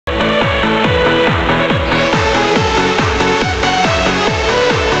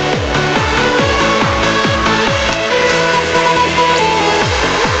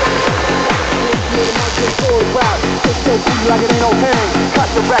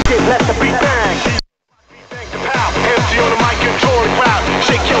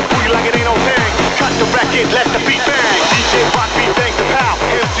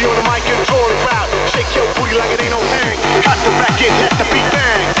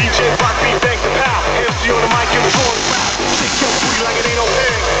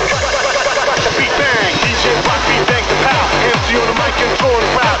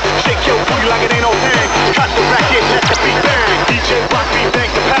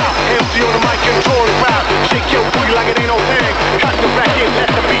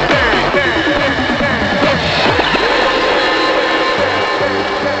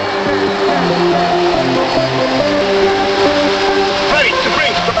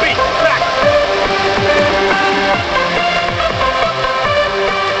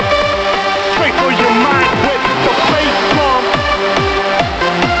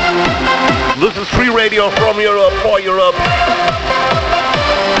Radio from Europe for Europe.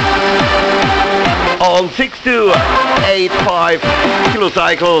 On 6285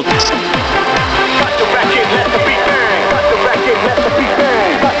 kilocycles. Cut the racket, let the beat bang. Cut the racket, let the beat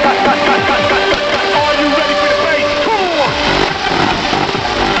bang. Are you ready for the bass? Come on.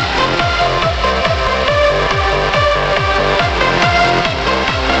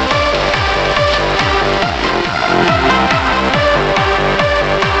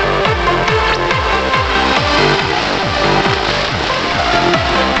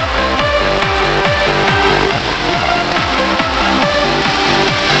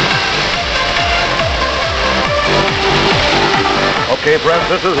 Okay, friends,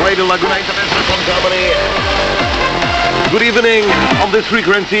 this is Radio Laguna International from Germany. Good evening on this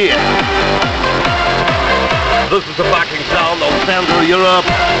frequency. This is the backing sound of Central Europe.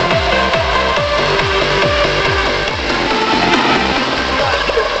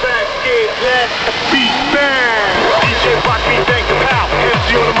 Let the beat bang. DJ Rock beat bang the pow.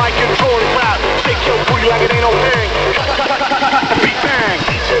 MC on the mic, control the crowd. Shake your booty like it ain't no thing. Cut the beat bang.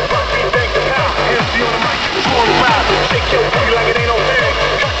 DJ Rock beat bang the pow. MC on the mic, control the crowd. Shake your booty like it ain't no thing.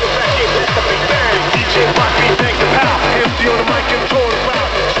 Cut the racket, let the beat bang. DJ Rock beat bang the pow. MC on the mic, control the crowd.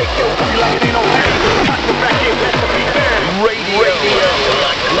 Shake your booty like it ain't no thing. Cut the racket, let the beat bang. Radio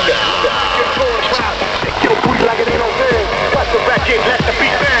Laguna. Control the crowd. Shake your booty like it ain't no thing. Cut the racket, let the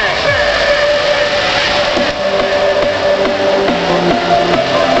beat bang.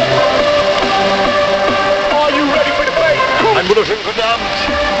 Einen wunderschönen guten Abend.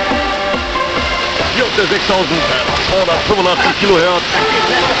 Hier auf der 6285 Kilohertz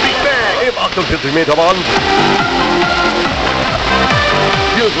im 48 Meter Band.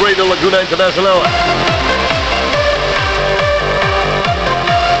 Hier ist Radio Laguna International.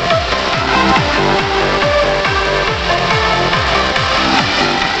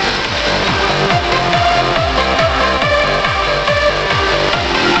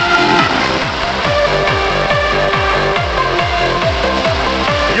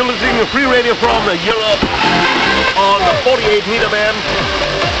 Free radio from Europe on 48 Meter Band.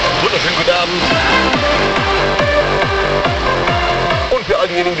 Wunderschönen guten Abend. Und für all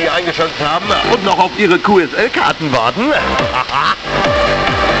diejenigen, die eingeschaltet haben und noch auf ihre QSL-Karten warten.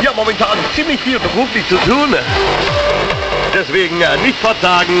 Ja, momentan ziemlich viel beruflich zu tun. Deswegen nicht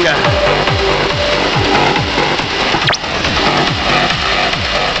verzagen.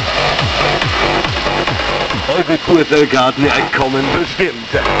 Eure QSL-Karten kommen bestimmt.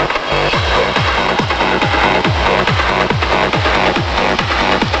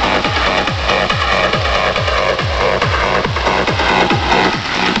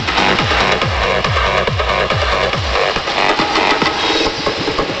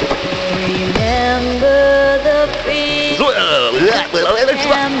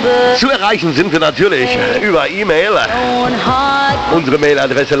 Zu erreichen sind wir natürlich über E-Mail. Unsere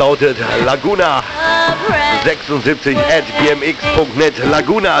Mailadresse lautet laguna76@gmx.net,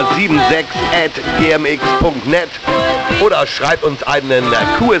 laguna76@gmx.net, oder schreibt uns einen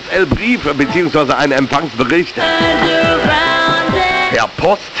QSL-Brief bzw. einen Empfangsbericht per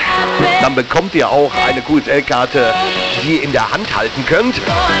Post. Dann bekommt ihr auch eine QSL-Karte, die ihr in der Hand halten könnt.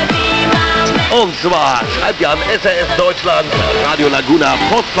 Und zwar schreibt ihr an SRS Deutschland, Radio Laguna,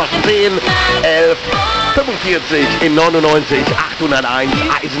 Postfach 10 11 45 in 99 801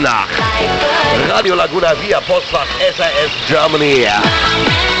 Eisenach. Radio Laguna via Postfach SRS Germany.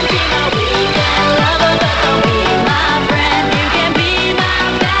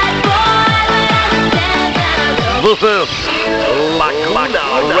 This is Laguna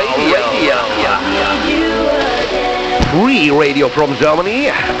Radio. Free radio from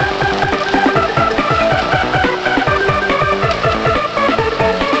Germany.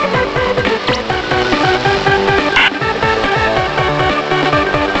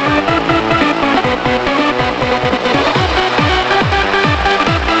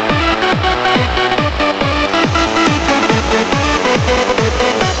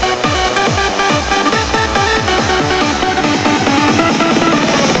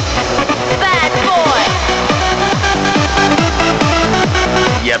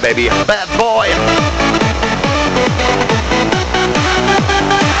 Baby, bad boy.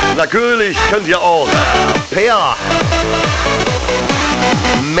 Natürlich könnt ihr auch per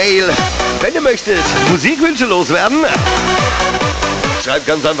Mail, wenn ihr möchtet, Musikwünsche loswerden. Schreibt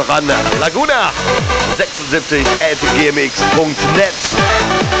ganz einfach an laguna76@gmx.net.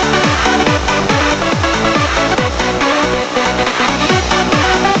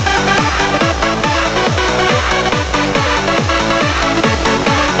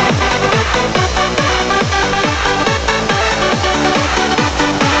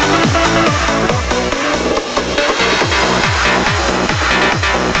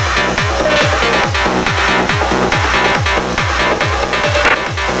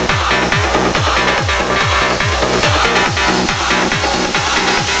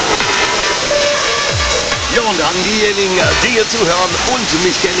 die hier zuhören und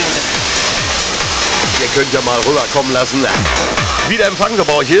mich kennen. Ihr könnt ja mal rüberkommen lassen, wie der Empfang so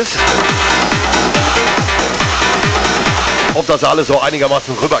bei euch ist. Ob das alles so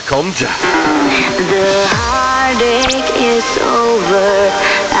einigermaßen rüberkommt. The heartache is over.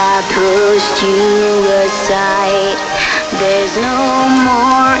 I pushed you aside. There's no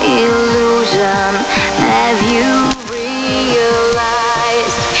more illusion. Have you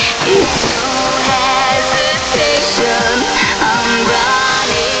realized? It's no hesitation. I'm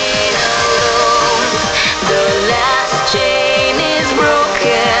running alone. The last chain is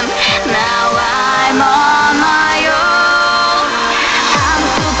broken. Now I'm on my own. I'm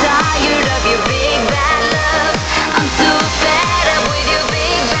so tired of your big bad love. I'm so fed up with your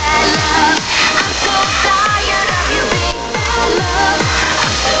big bad love. I'm so tired of your big bad love.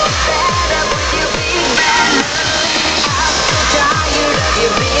 I'm so fed up with your big bad love. I'm so tired of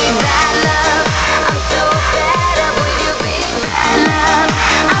your big bad love. I'm so fed up with your big bad love.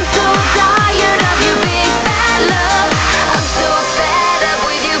 I'm so tired of your big bad love. I'm so fed up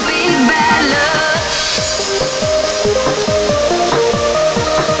with your big bad love.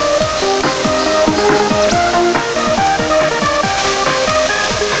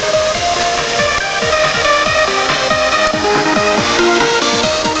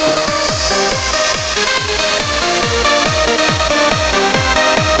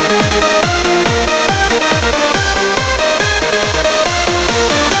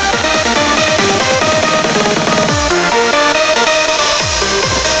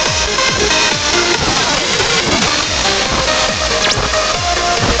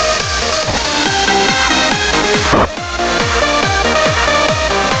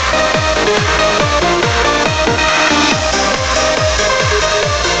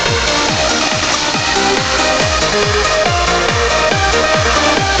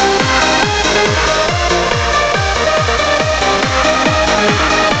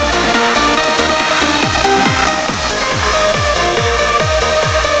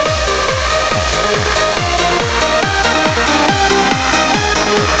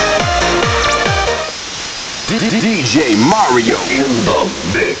 DJ Mario in the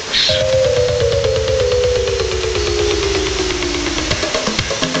mix.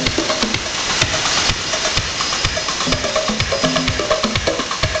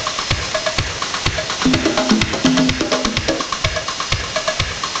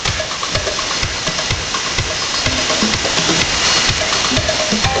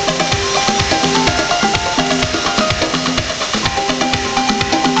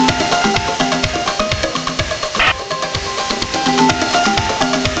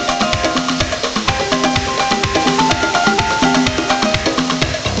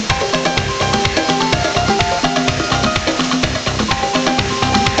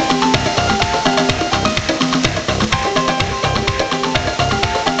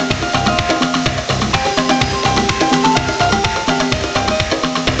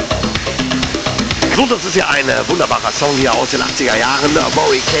 So, das ist ja ein wunderbarer Song hier aus den 80er Jahren.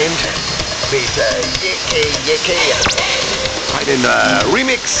 Bowie kennt mit Yeke. Einen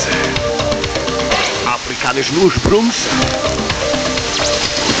Remix afrikanischen Ursprungs.